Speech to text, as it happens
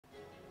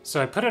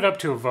So I put it up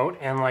to a vote,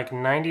 and like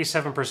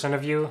 97%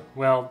 of you,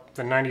 well,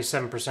 the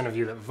 97% of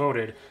you that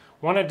voted,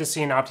 wanted to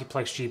see an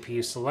OptiPlex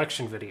GPU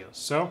selection video.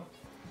 So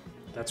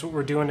that's what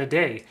we're doing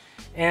today.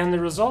 And the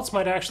results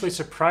might actually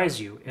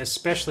surprise you,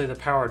 especially the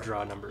power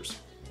draw numbers.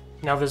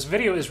 Now this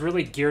video is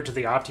really geared to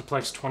the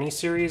OptiPlex 20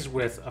 series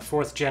with a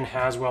 4th gen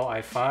Haswell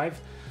i5,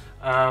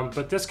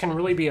 but this can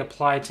really be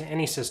applied to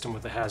any system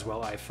with a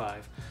Haswell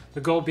i5.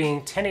 The goal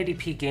being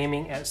 1080p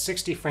gaming at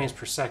 60 frames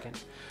per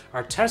second.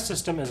 Our test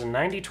system is a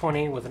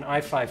 9020 with an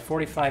i5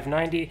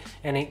 4590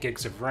 and 8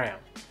 gigs of RAM.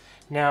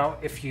 Now,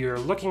 if you're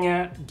looking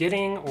at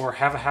getting or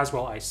have a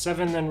Haswell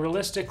i7, then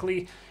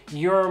realistically,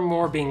 you're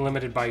more being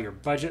limited by your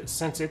budget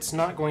since it's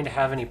not going to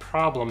have any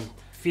problem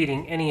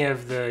feeding any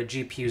of the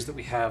GPUs that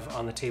we have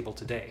on the table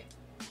today.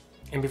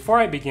 And before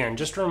I begin,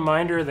 just a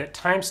reminder that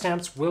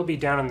timestamps will be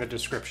down in the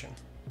description.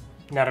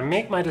 Now to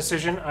make my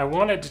decision, I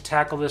wanted to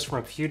tackle this from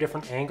a few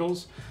different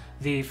angles.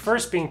 The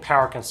first being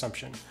power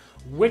consumption.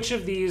 Which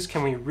of these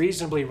can we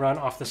reasonably run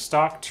off the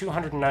stock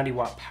 290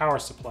 watt power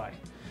supply?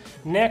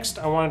 Next,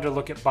 I wanted to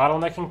look at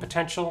bottlenecking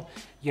potential.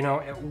 You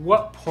know, at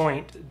what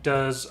point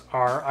does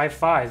our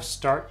i5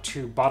 start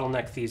to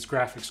bottleneck these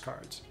graphics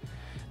cards?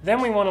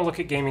 Then we want to look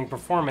at gaming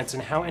performance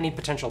and how any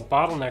potential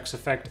bottlenecks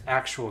affect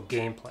actual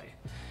gameplay.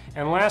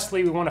 And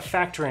lastly, we want to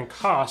factor in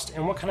cost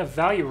and what kind of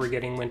value we're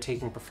getting when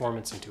taking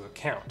performance into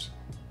account.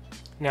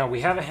 Now,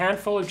 we have a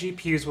handful of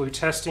GPUs we'll be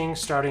testing,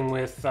 starting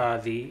with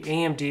the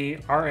AMD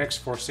RX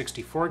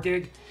 464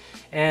 gig,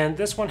 and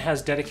this one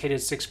has dedicated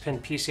 6-pin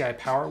PCI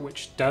power,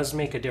 which does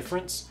make a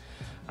difference.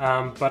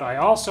 But I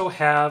also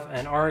have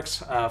an RX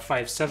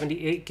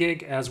 578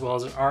 gig as well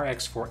as an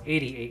RX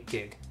 488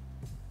 gig.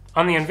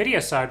 On the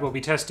NVIDIA side, we'll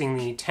be testing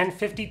the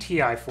 1050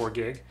 Ti 4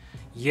 gig.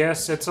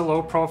 Yes, it's a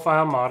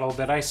low-profile model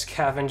that I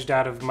scavenged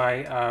out of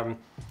my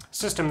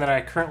system that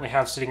I currently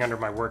have sitting under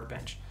my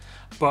workbench.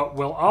 But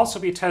we'll also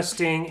be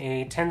testing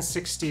a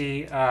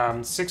 1060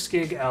 6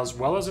 gig as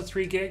well as a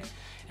 3 gig,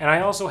 and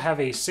I also have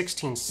a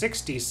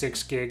 1660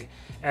 6 gig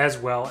as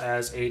well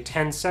as a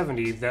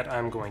 1070 that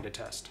I'm going to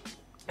test.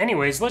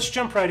 Anyways, let's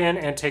jump right in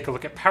and take a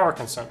look at power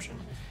consumption.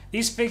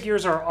 These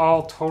figures are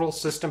all total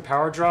system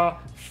power draw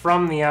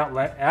from the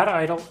outlet at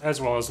idle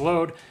as well as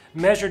load,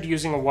 measured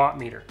using a watt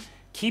meter.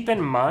 Keep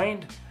in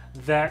mind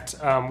that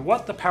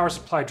what the power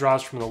supply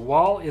draws from the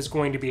wall is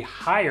going to be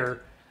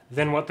higher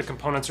than what the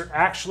components are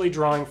actually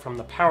drawing from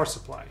the power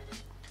supply.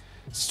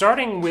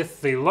 Starting with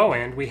the low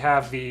end, we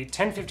have the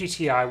 1050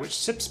 Ti, which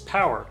sips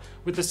power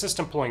with the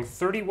system pulling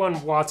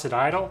 31 watts at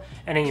idle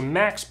and a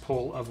max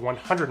pull of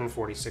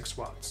 146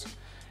 watts.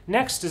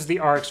 Next is the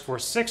RX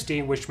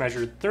 460, which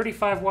measured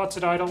 35 watts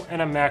at idle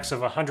and a max of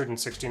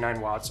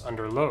 169 watts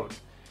under load.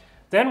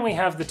 Then we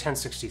have the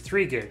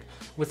 1063 gig,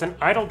 with an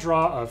idle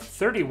draw of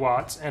 30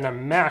 watts and a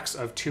max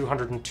of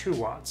 202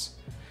 watts.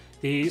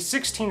 The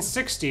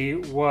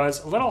 1660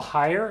 was a little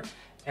higher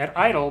at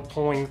idle,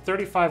 pulling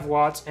 35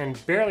 watts,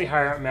 and barely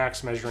higher at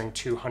max, measuring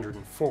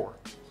 204.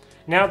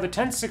 Now the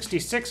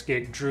 1066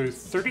 gig drew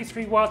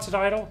 33 watts at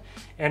idle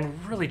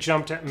and really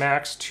jumped at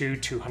max to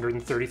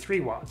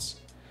 233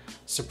 watts.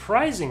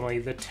 Surprisingly,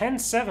 the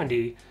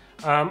 1070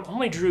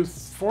 only drew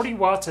 40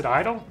 watts at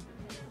idle,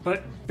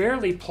 but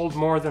barely pulled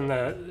more than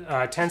the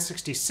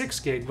 1066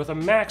 gig with a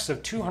max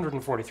of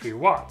 243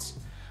 watts.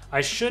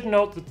 I should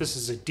note that this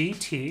is a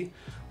DT,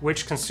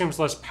 which consumes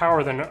less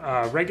power than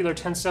regular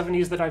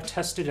 1070s that I've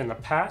tested in the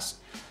past.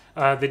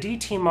 The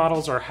DT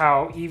models are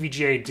how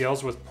EVGA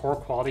deals with poor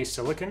quality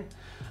silicon.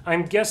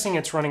 I'm guessing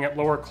it's running at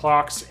lower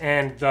clocks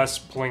and thus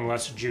pulling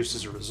less juice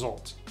as a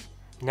result.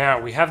 Now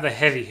we have the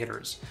heavy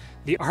hitters.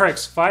 The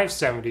RX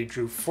 570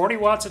 drew 40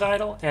 watts at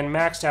idle and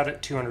maxed out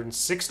at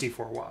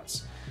 264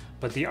 watts.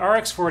 But the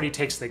RX 480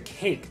 takes the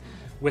cake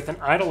with an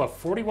idle of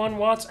 41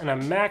 watts and a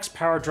max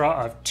power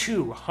draw of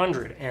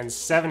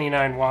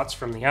 279 watts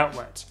from the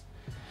outlet.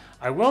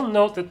 I will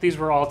note that these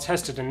were all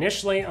tested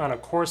initially on a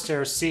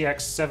Corsair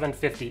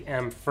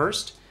CX750M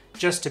first,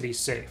 just to be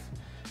safe.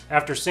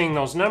 After seeing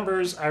those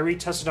numbers, I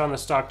retested on the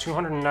stock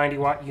 290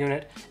 watt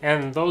unit,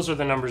 and those are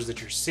the numbers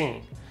that you're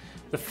seeing.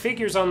 The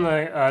figures on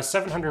the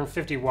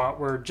 750 watt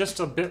were just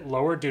a bit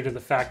lower due to the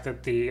fact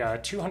that the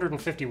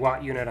 250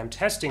 watt unit I'm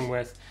testing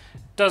with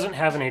doesn't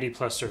have an 80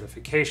 plus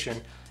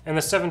certification, and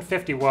the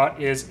 750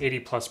 watt is 80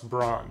 plus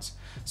bronze.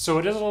 So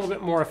it is a little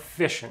bit more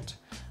efficient.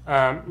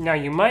 Now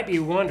you might be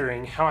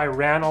wondering how I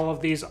ran all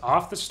of these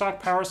off the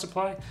stock power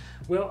supply.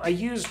 Well, I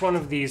used one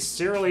of these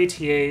serial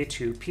ATA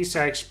to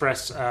PCI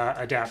Express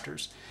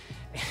adapters.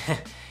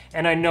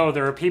 And I know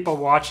there are people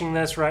watching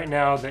this right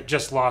now that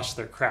just lost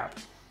their crap.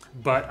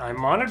 But I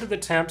monitored the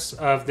temps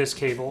of this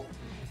cable,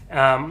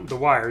 the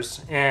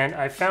wires, and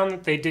I found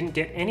that they didn't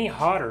get any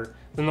hotter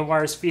than the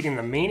wires feeding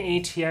the main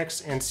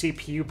ATX and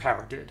CPU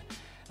power did.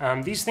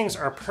 These things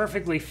are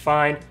perfectly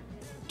fine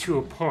to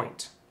a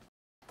point.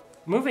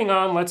 Moving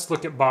on, let's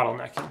look at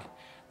bottlenecking.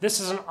 This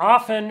is an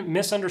often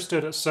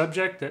misunderstood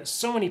subject that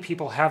so many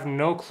people have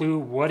no clue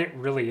what it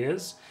really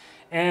is,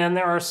 and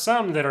there are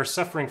some that are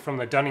suffering from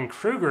the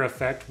Dunning-Kruger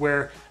effect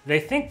where they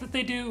think that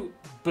they do,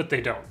 but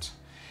they don't.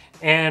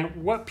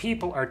 And what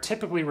people are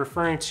typically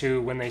referring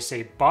to when they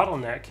say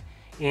bottleneck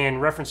in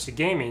reference to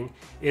gaming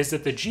is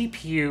that the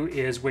GPU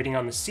is waiting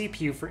on the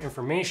CPU for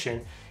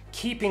information,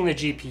 keeping the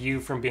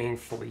GPU from being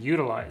fully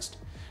utilized.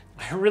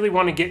 I really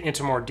want to get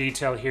into more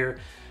detail here,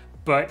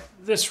 but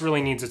this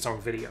really needs its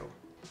own video.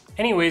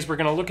 Anyways, we're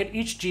going to look at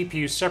each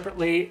GPU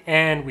separately,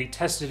 and we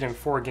tested in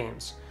 4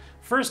 games.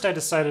 First, I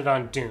decided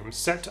on Doom,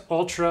 set to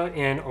Ultra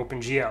in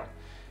OpenGL.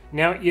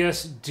 Now,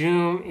 yes,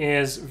 Doom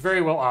is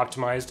very well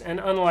optimized and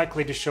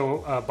unlikely to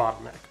show a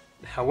bottleneck.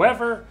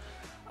 However,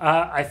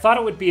 I thought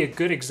it would be a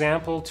good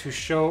example to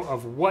show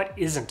of what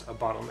isn't a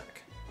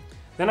bottleneck.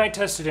 Then I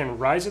tested in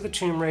Rise of the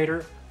Tomb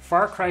Raider,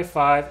 Far Cry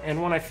 5,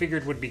 and one I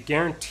figured would be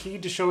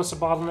guaranteed to show us a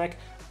bottleneck,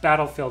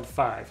 Battlefield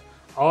 5.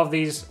 All of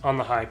these on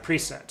the high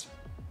preset.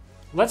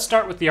 Let's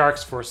start with the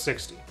RX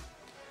 460.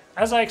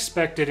 As I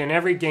expected, in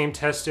every game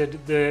tested,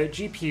 the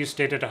GPU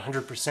stayed at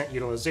 100%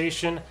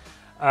 utilization,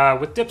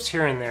 with dips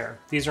here and there.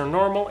 These are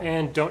normal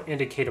and don't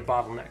indicate a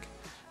bottleneck.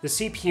 The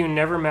CPU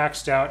never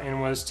maxed out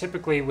and was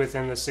typically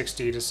within the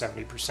 60 to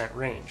 70%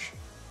 range.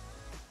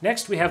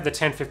 Next, we have the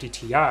 1050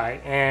 Ti,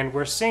 and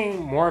we're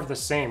seeing more of the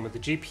same, with the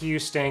GPU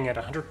staying at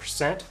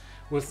 100%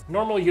 with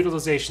normal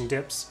utilization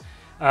dips.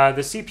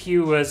 The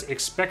CPU was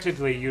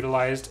expectedly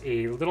utilized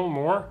a little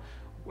more,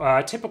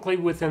 typically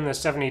within the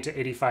 70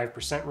 to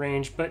 85%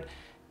 range, but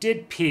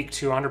did peak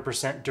to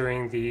 100%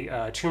 during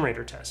the Tomb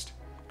Raider test.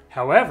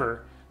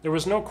 However, there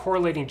was no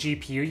correlating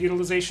GPU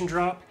utilization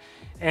drop,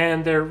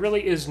 and there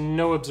really is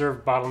no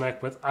observed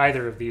bottleneck with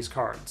either of these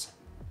cards.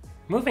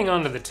 Moving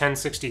on to the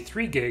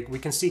 1063 gig, we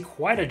can see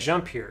quite a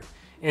jump here.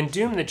 In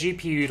Doom, the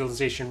GPU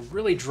utilization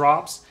really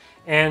drops,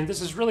 and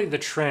this is really the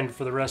trend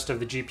for the rest of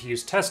the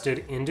GPUs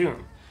tested in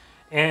Doom,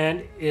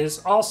 and is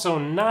also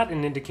not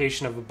an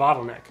indication of a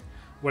bottleneck.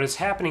 What is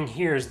happening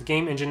here is the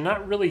game engine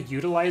not really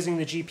utilizing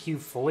the GPU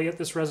fully at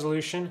this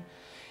resolution,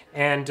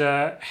 and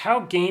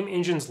how game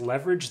engines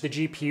leverage the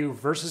GPU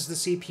versus the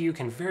CPU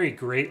can vary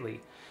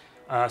greatly.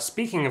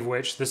 Speaking of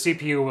which, the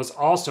CPU was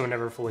also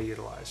never fully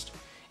utilized.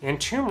 In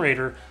Tomb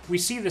Raider, we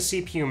see the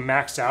CPU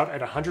max out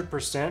at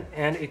 100%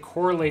 and a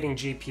correlating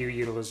GPU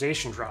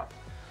utilization drop.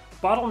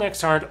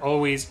 Bottlenecks aren't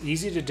always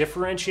easy to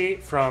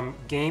differentiate from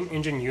game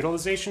engine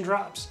utilization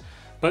drops,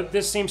 but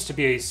this seems to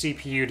be a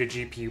CPU to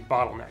GPU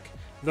bottleneck,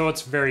 though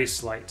it's very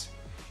slight.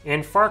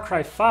 In Far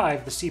Cry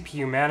 5, the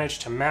CPU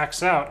managed to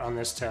max out on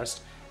this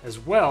test as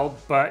well,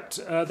 but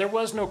there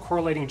was no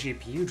correlating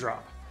GPU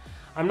drop.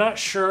 I'm not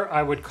sure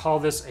I would call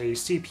this a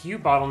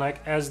CPU bottleneck,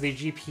 as the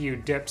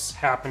GPU dips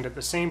happened at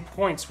the same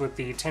points with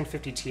the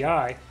 1050 Ti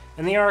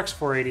and the RX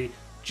 480,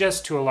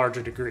 just to a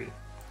larger degree.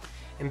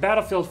 In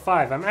Battlefield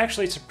 5, I'm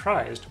actually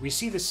surprised. We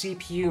see the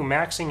CPU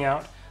maxing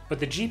out, but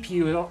the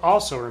GPU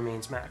also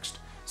remains maxed.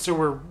 So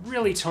we're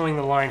really towing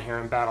the line here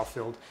in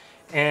Battlefield,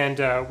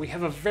 and we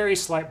have a very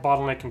slight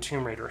bottleneck in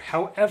Tomb Raider.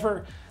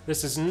 However,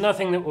 this is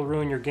nothing that will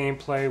ruin your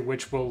gameplay,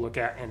 which we'll look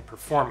at in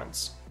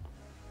performance.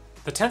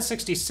 The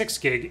 1066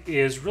 gig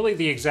is really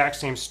the exact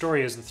same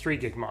story as the 3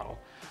 gig model.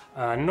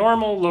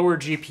 Normal lower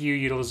GPU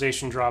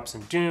utilization drops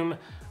in Doom,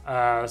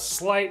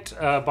 slight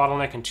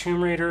bottleneck in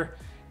Tomb Raider,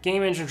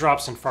 game engine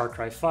drops in Far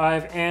Cry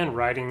 5, and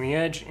riding the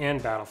edge in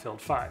Battlefield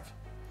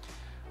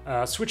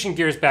 5. Switching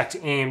gears back to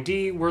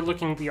AMD, we're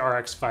looking at the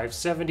RX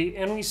 570,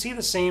 and we see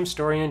the same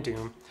story in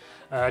Doom.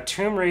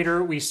 Tomb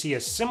Raider, we see a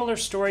similar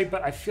story,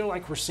 but I feel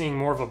like we're seeing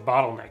more of a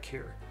bottleneck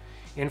here.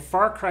 In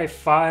Far Cry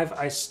 5,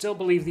 I still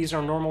believe these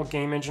are normal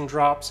game engine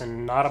drops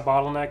and not a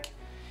bottleneck.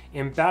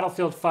 In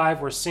Battlefield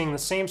 5, we're seeing the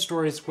same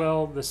story as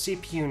well. The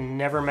CPU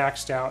never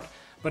maxed out,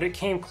 but it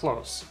came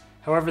close.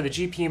 However, the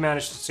GPU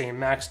managed to stay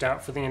maxed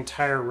out for the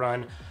entire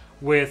run,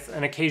 with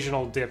an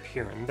occasional dip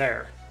here and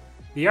there.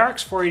 The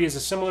RX 480 is a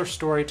similar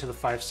story to the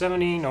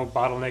 570, no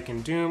bottleneck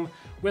in Doom,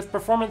 with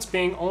performance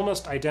being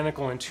almost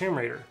identical in Tomb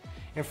Raider.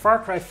 In Far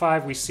Cry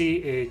 5, we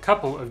see a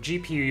couple of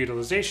GPU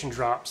utilization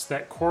drops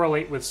that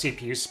correlate with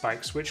CPU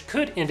spikes, which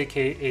could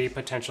indicate a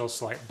potential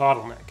slight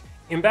bottleneck.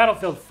 In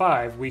Battlefield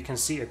 5, we can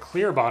see a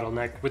clear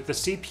bottleneck, with the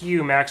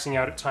CPU maxing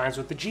out at times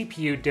with the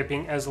GPU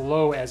dipping as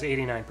low as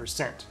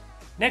 89%.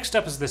 Next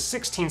up is the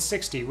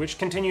 1660, which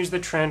continues the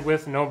trend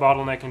with no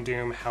bottleneck in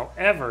Doom.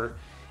 However,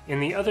 in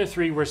the other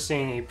 3, we're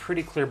seeing a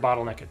pretty clear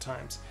bottleneck at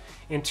times.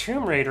 In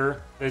Tomb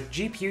Raider, the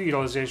GPU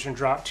utilization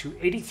dropped to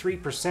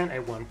 83%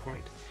 at one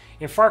point.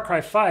 In Far Cry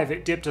 5,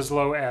 it dipped as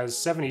low as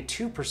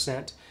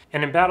 72%,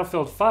 and in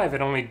Battlefield 5, it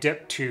only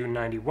dipped to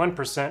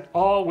 91%,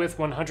 all with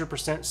 100%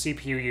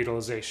 CPU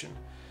utilization.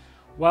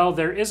 While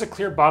there is a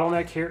clear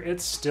bottleneck here,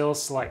 it's still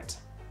slight.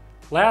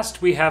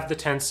 Last, we have the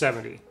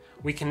 1070.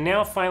 We can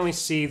now finally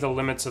see the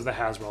limits of the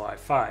Haswell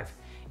i5.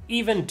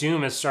 Even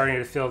Doom is starting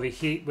to feel the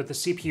heat, with the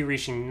CPU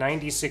reaching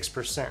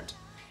 96%.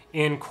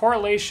 In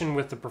correlation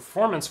with the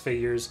performance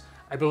figures,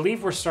 I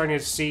believe we're starting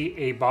to see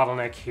a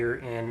bottleneck here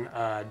in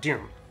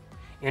Doom.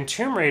 In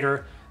Tomb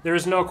Raider, there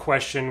is no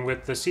question,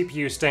 with the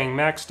CPU staying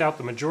maxed out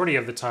the majority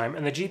of the time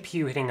and the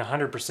GPU hitting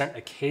 100%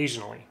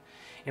 occasionally.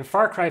 In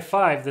Far Cry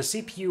 5, the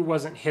CPU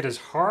wasn't hit as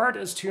hard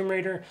as Tomb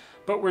Raider,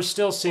 but we're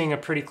still seeing a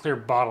pretty clear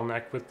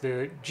bottleneck with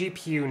the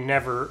GPU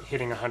never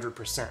hitting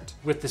 100%,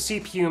 with the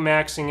CPU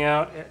maxing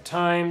out at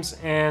times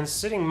and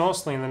sitting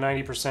mostly in the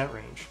 90%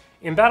 range.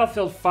 In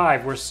Battlefield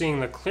 5, we're seeing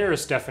the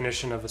clearest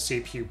definition of a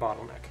CPU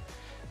bottleneck.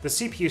 The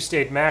CPU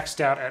stayed maxed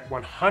out at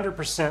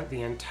 100%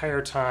 the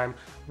entire time,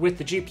 with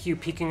the GPU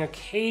peaking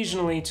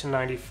occasionally to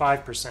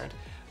 95%,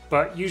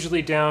 but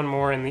usually down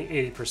more in the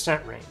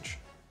 80% range.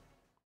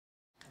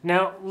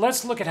 Now,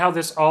 let's look at how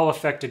this all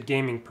affected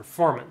gaming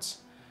performance.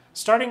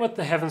 Starting with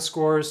the Heaven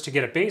scores, to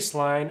get a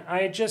baseline,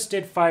 I just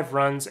did 5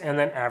 runs and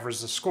then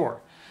averaged the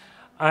score.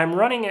 I'm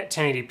running at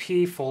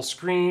 1080p full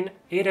screen,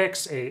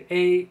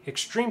 8xAA,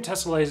 extreme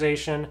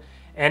tessellation,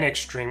 and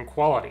extreme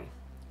quality.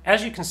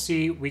 As you can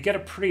see, we get a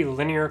pretty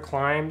linear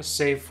climb,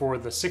 save for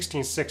the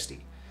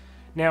 1660.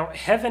 Now,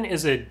 Heaven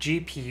is a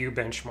GPU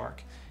benchmark,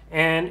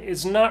 and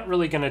is not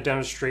really going to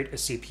demonstrate a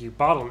CPU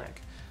bottleneck.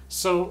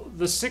 So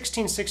the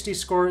 1660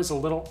 score is a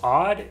little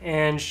odd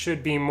and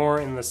should be more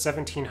in the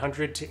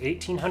 1700 to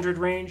 1800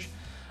 range.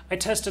 I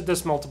tested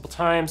this multiple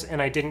times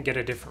and I didn't get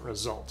a different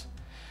result.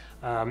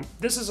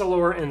 This is a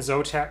lower end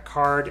Zotac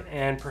card,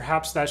 and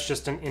perhaps that's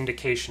just an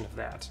indication of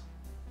that.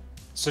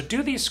 So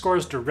do these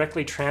scores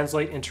directly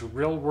translate into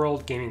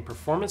real-world gaming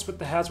performance with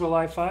the Haswell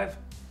i5?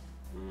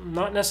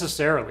 Not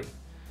necessarily.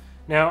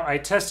 Now, I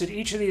tested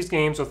each of these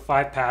games with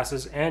 5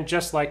 passes and,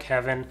 just like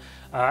Heaven,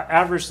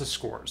 averaged the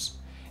scores.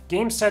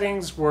 Game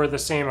settings were the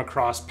same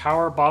across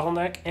power,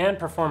 bottleneck, and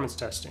performance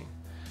testing.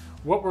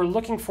 What we're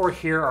looking for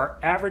here are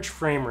average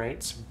frame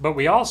rates, but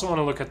we also want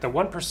to look at the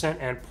 1%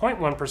 and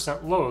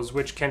 0.1% lows,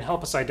 which can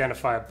help us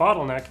identify a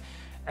bottleneck,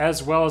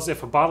 as well as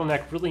if a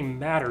bottleneck really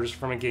matters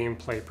from a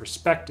gameplay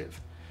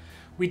perspective.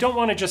 We don't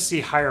want to just see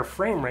higher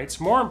frame rates.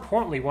 More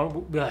importantly,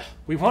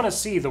 we want to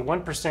see the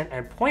 1%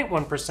 and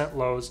 0.1%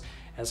 lows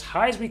as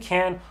high as we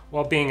can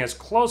while being as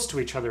close to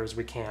each other as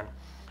we can.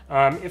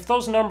 If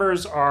those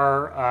numbers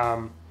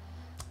are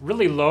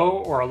really low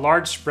or a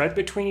large spread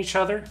between each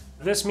other,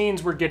 this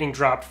means we're getting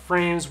dropped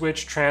frames,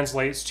 which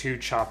translates to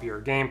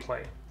choppier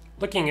gameplay.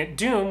 Looking at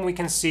Doom, we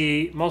can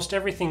see most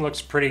everything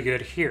looks pretty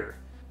good here.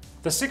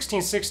 The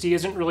 1660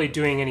 isn't really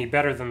doing any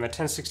better than the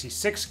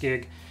 1066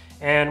 gig,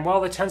 and while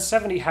the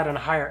 1070 had a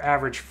higher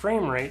average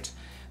frame rate,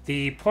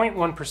 the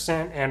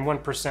 0.1% and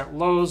 1%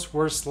 lows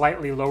were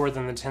slightly lower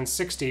than the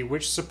 1060,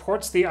 which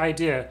supports the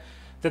idea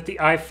that the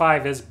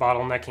i5 is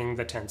bottlenecking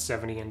the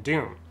 1070 in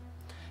Doom.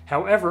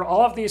 However,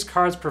 all of these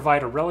cards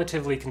provide a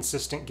relatively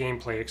consistent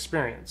gameplay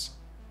experience.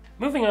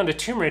 Moving on to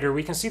Tomb Raider,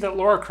 we can see that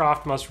Lara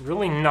Croft must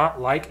really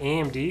not like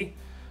AMD.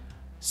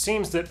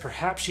 Seems that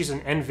perhaps she's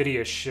an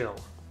NVIDIA shill,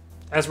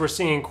 as we're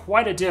seeing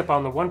quite a dip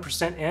on the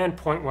 1% and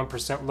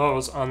 0.1%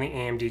 lows on the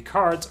AMD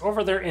cards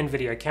over their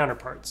NVIDIA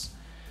counterparts.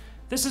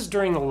 This is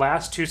during the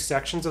last 2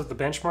 sections of the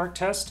benchmark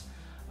test.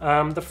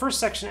 The first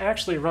section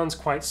actually runs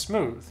quite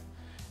smooth.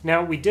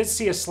 Now, we did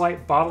see a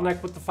slight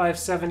bottleneck with the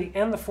 570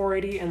 and the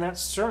 480, and that's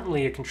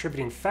certainly a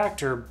contributing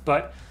factor,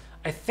 but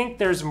I think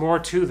there's more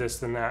to this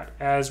than that,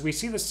 as we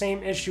see the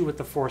same issue with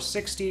the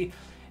 460,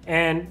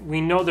 and we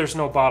know there's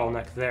no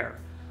bottleneck there.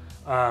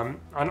 On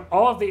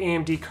all of the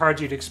AMD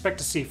cards, you'd expect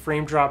to see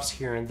frame drops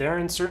here and there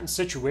in certain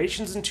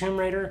situations in Tomb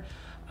Raider.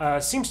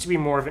 Seems to be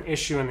more of an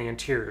issue in the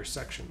interior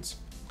sections.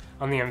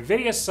 On the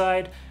NVIDIA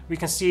side, we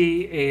can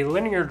see a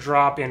linear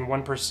drop in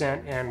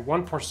 1% and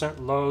 1%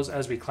 lows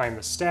as we climb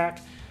the stack,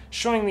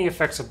 showing the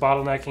effects of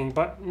bottlenecking,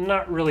 but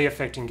not really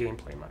affecting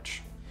gameplay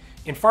much.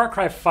 In Far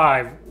Cry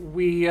 5,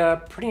 we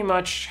pretty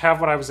much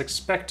have what I was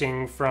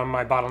expecting from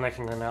my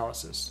bottlenecking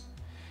analysis.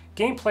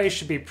 Gameplay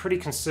should be pretty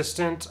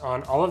consistent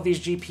on all of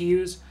these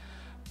GPUs,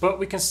 but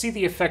we can see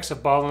the effects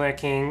of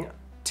bottlenecking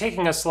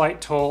taking a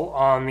slight toll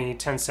on the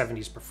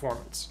 1070's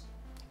performance.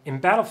 In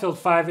Battlefield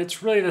 5,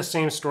 it's really the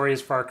same story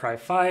as Far Cry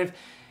 5,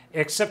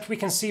 except we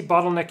can see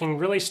bottlenecking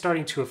really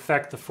starting to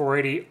affect the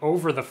 480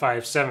 over the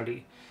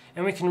 570,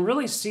 and we can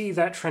really see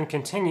that trend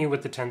continue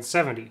with the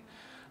 1070.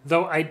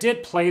 Though I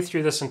did play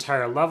through this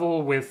entire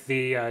level with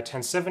the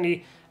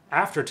 1070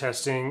 after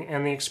testing,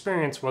 and the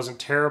experience wasn't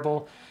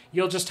terrible.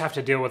 You'll just have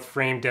to deal with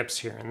frame dips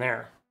here and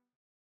there.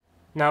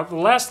 Now, the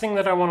last thing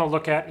that I want to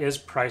look at is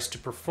price to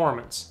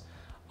performance.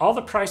 All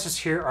the prices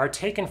here are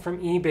taken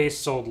from eBay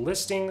sold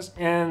listings,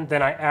 and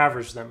then I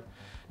average them.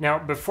 Now,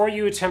 before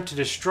you attempt to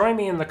destroy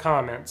me in the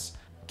comments,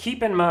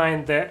 keep in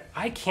mind that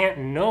I can't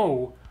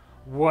know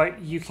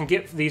what you can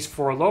get these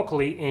for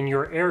locally in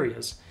your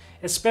areas,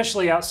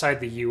 especially outside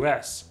the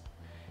US.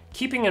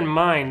 Keeping in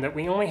mind that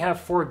we only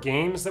have 4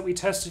 games that we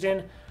tested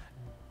in,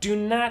 do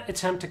not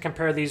attempt to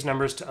compare these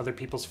numbers to other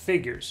people's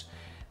figures.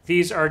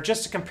 These are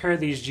just to compare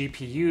these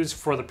GPUs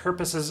for the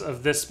purposes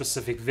of this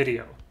specific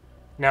video.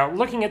 Now,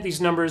 looking at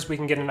these numbers, we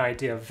can get an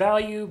idea of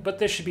value, but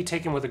this should be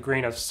taken with a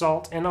grain of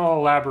salt, and I'll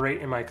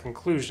elaborate in my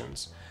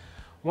conclusions.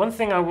 One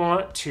thing I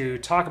want to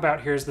talk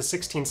about here is the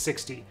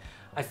 1660.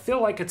 I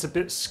feel like it's a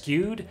bit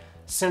skewed,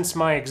 since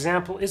my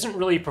example isn't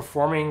really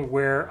performing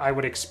where I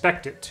would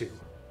expect it to.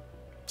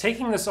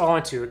 Taking this all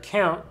into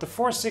account, the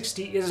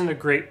 460 isn't a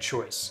great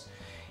choice.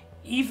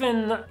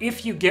 Even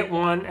if you get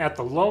one at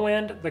the low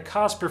end, the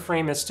cost per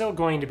frame is still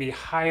going to be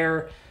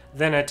higher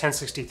than a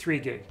 1063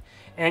 gig.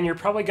 And you're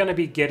probably going to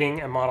be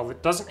getting a model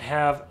that doesn't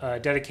have a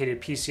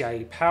dedicated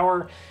PCIe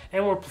power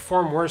and will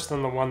perform worse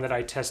than the one that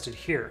I tested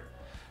here.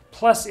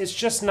 Plus, it's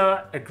just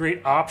not a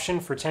great option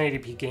for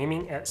 1080p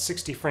gaming at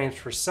 60 frames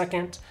per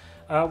second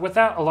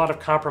without a lot of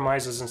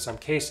compromises in some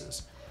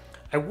cases.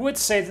 I would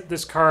say that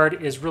this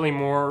card is really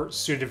more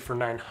suited for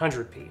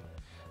 900p.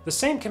 The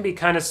same can be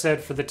kind of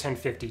said for the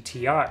 1050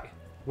 Ti.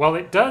 While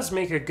it does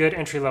make a good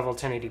entry-level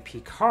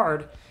 1080p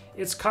card,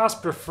 its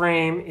cost per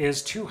frame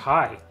is too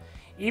high.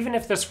 Even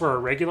if this were a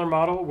regular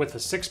model with a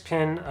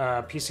 6-pin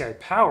PCI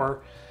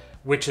power,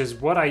 which is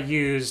what I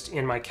used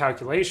in my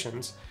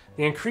calculations,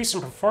 the increase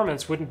in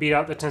performance wouldn't beat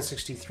out the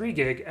 1063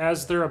 gig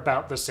as they're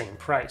about the same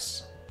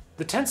price.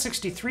 The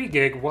 1063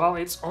 gig, while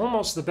it's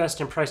almost the best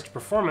in price to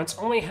performance,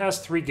 only has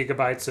 3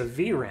 gigabytes of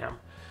VRAM,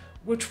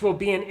 which will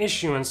be an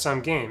issue in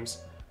some games.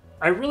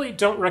 I really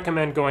don't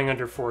recommend going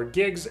under 4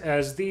 gigs,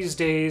 as these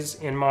days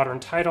in modern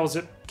titles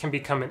it can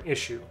become an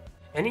issue.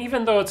 And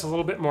even though it's a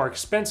little bit more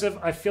expensive,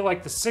 I feel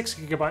like the 6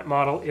 gigabyte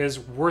model is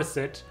worth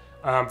it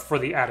for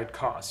the added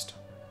cost.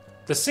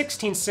 The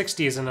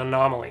 1660 is an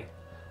anomaly.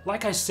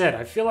 Like I said,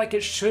 I feel like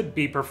it should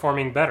be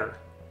performing better.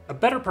 A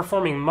better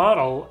performing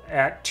model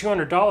at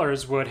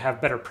 $200 would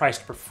have better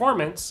priced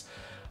performance,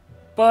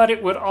 but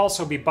it would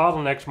also be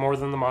bottlenecked more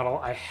than the model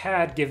I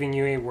had, giving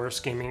you a worse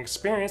gaming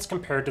experience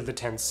compared to the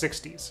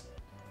 1060s.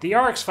 The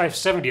RX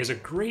 570 is a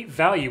great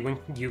value when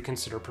you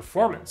consider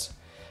performance.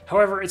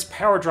 However, its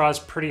power draw is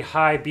pretty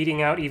high,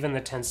 beating out even the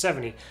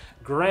 1070.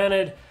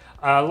 Granted,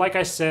 like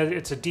I said,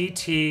 it's a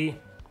DT,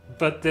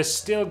 but this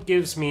still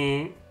gives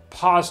me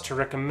pause to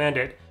recommend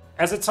it,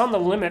 as it's on the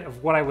limit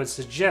of what I would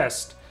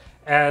suggest,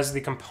 as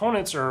the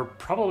components are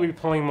probably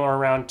pulling more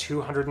around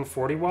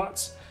 240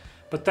 watts,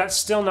 but that's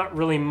still not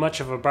really much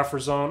of a buffer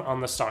zone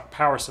on the stock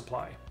power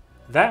supply.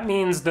 That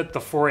means that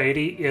the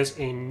 480 is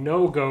a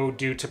no-go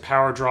due to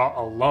power draw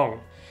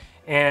alone,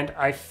 and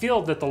I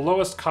feel that the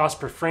lowest cost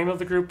per frame of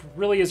the group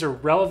really is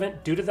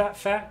irrelevant due to that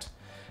fact.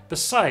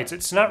 Besides,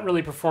 it's not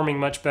really performing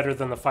much better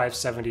than the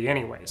 570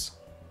 anyways.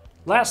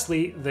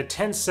 Lastly, the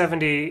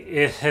 1070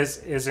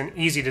 is an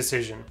easy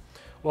decision.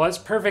 While it's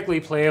perfectly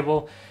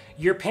playable,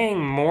 you're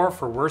paying more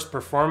for worse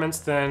performance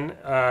than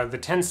the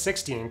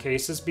 1060 in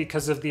cases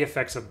because of the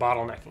effects of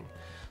bottlenecking.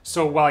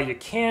 So while you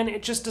can,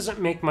 it just doesn't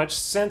make much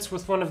sense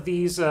with one of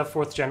these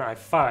 4th gen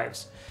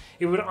i5s.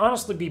 It would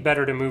honestly be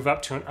better to move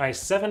up to an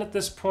i7 at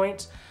this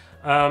point.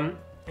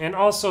 And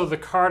also the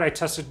card I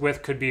tested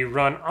with could be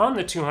run on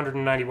the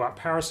 290 watt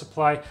power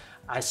supply.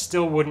 I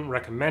still wouldn't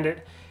recommend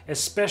it,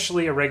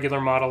 especially a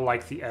regular model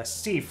like the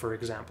SC, for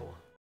example.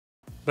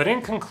 But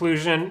in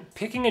conclusion,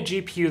 picking a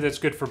GPU that's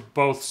good for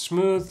both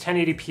smooth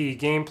 1080p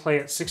gameplay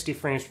at 60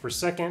 frames per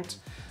second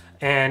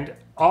and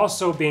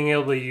also being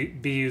able to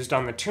be used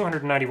on the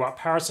 290 watt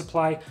power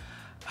supply,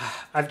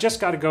 I've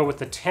just got to go with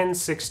the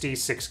 1060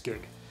 6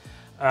 gig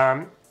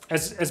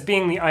as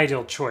being the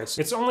ideal choice.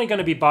 It's only going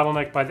to be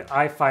bottlenecked by the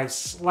i5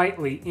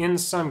 slightly in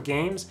some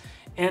games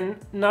and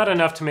not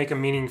enough to make a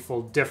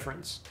meaningful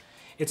difference.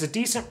 It's a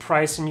decent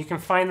price and you can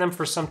find them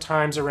for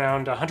sometimes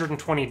around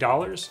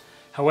 $120.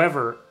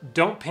 However,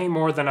 don't pay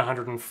more than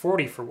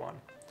 $140 for one.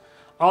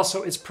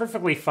 Also, it's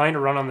perfectly fine to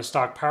run on the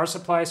stock power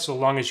supply so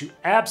long as you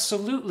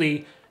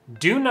absolutely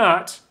do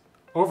not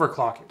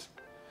overclock it.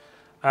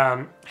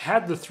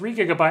 Had the 3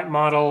 gigabyte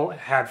model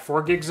had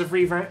 4 gigs of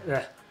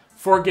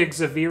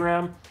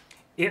VRAM,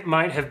 it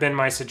might have been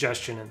my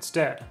suggestion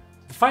instead.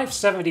 The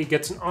 570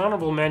 gets an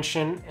honorable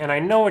mention, and I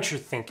know what you're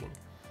thinking.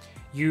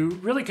 You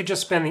really could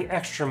just spend the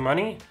extra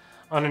money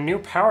on a new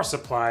power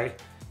supply,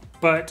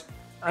 but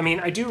I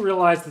mean, I do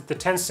realize that the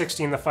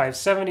 1060 and the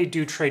 570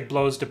 do trade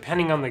blows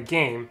depending on the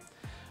game,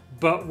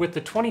 but with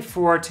the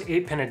 24 to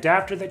 8-pin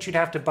adapter that you'd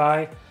have to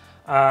buy,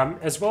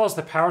 as well as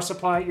the power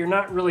supply, you're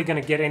not really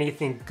going to get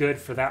anything good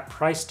for that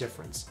price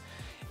difference.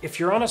 If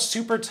you're on a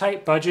super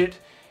tight budget,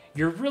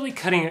 you're really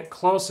cutting it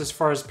close as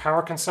far as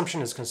power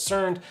consumption is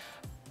concerned,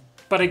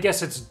 but I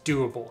guess it's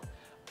doable.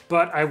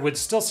 But I would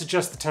still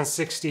suggest the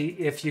 1060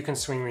 if you can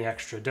swing the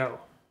extra dough.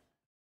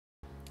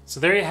 So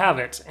there you have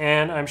it,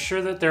 and I'm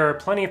sure that there are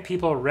plenty of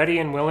people ready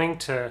and willing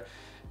to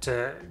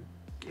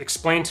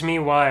explain to me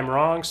why I'm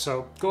wrong,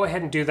 so go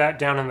ahead and do that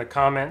down in the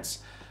comments.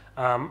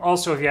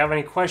 Also, if you have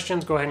any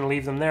questions, go ahead and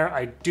leave them there.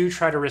 I do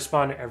try to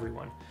respond to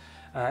everyone.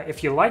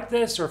 If you like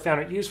this or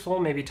found it useful,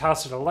 maybe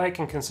toss it a like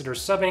and consider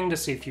subbing to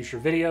see future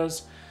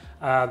videos.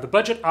 The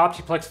budget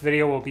OptiPlex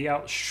video will be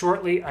out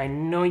shortly. I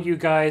know you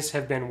guys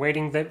have been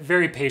waiting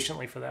very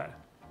patiently for that.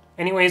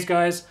 Anyways,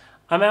 guys,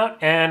 I'm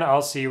out, and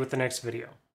I'll see you with the next video.